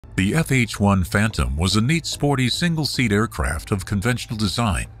The FH-1 Phantom was a neat, sporty, single-seat aircraft of conventional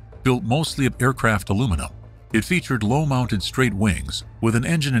design, built mostly of aircraft aluminum. It featured low-mounted straight wings with an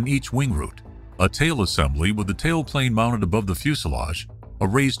engine in each wing root, a tail assembly with the tailplane mounted above the fuselage, a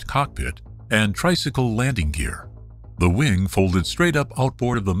raised cockpit, and tricycle landing gear. The wing folded straight up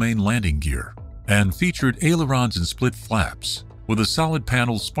outboard of the main landing gear and featured ailerons and split flaps, with a solid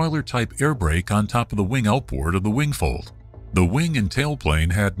panel spoiler-type air brake on top of the wing outboard of the wing fold. The wing and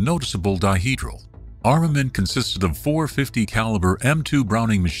tailplane had noticeable dihedral. Armament consisted of 450 caliber M2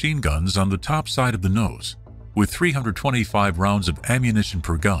 Browning machine guns on the top side of the nose, with 325 rounds of ammunition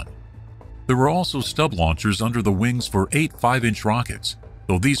per gun. There were also stub launchers under the wings for 8 5-inch rockets,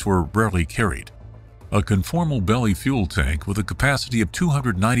 though these were rarely carried. A conformal belly fuel tank with a capacity of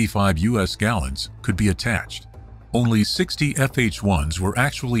 295 US gallons could be attached. Only 60 FH-1s were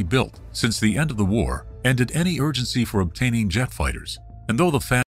actually built since the end of the war ended any urgency for obtaining jet fighters, and though the